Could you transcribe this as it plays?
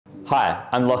Hi,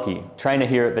 I'm Lachie, trainer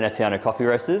here at Veneziano Coffee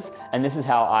Roasters, and this is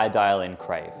how I dial in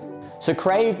Crave. So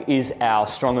Crave is our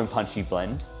strong and punchy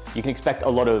blend. You can expect a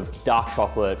lot of dark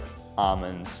chocolate,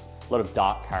 almonds, a lot of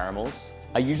dark caramels.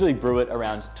 I usually brew it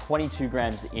around 22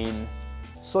 grams in,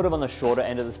 sort of on the shorter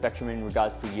end of the spectrum in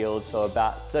regards to yield, so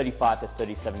about 35 to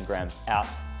 37 grams out,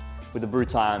 with a brew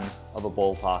time of a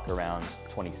ballpark around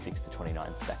 26 to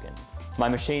 29 seconds. My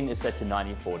machine is set to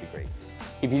 94 degrees.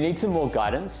 If you need some more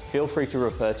guidance, feel free to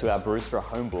refer to our Barista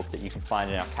home book that you can find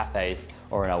in our cafes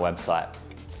or on our website.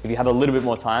 If you have a little bit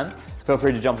more time, feel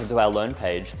free to jump into our Learn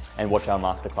page and watch our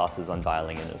masterclasses on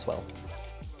dialing in as well.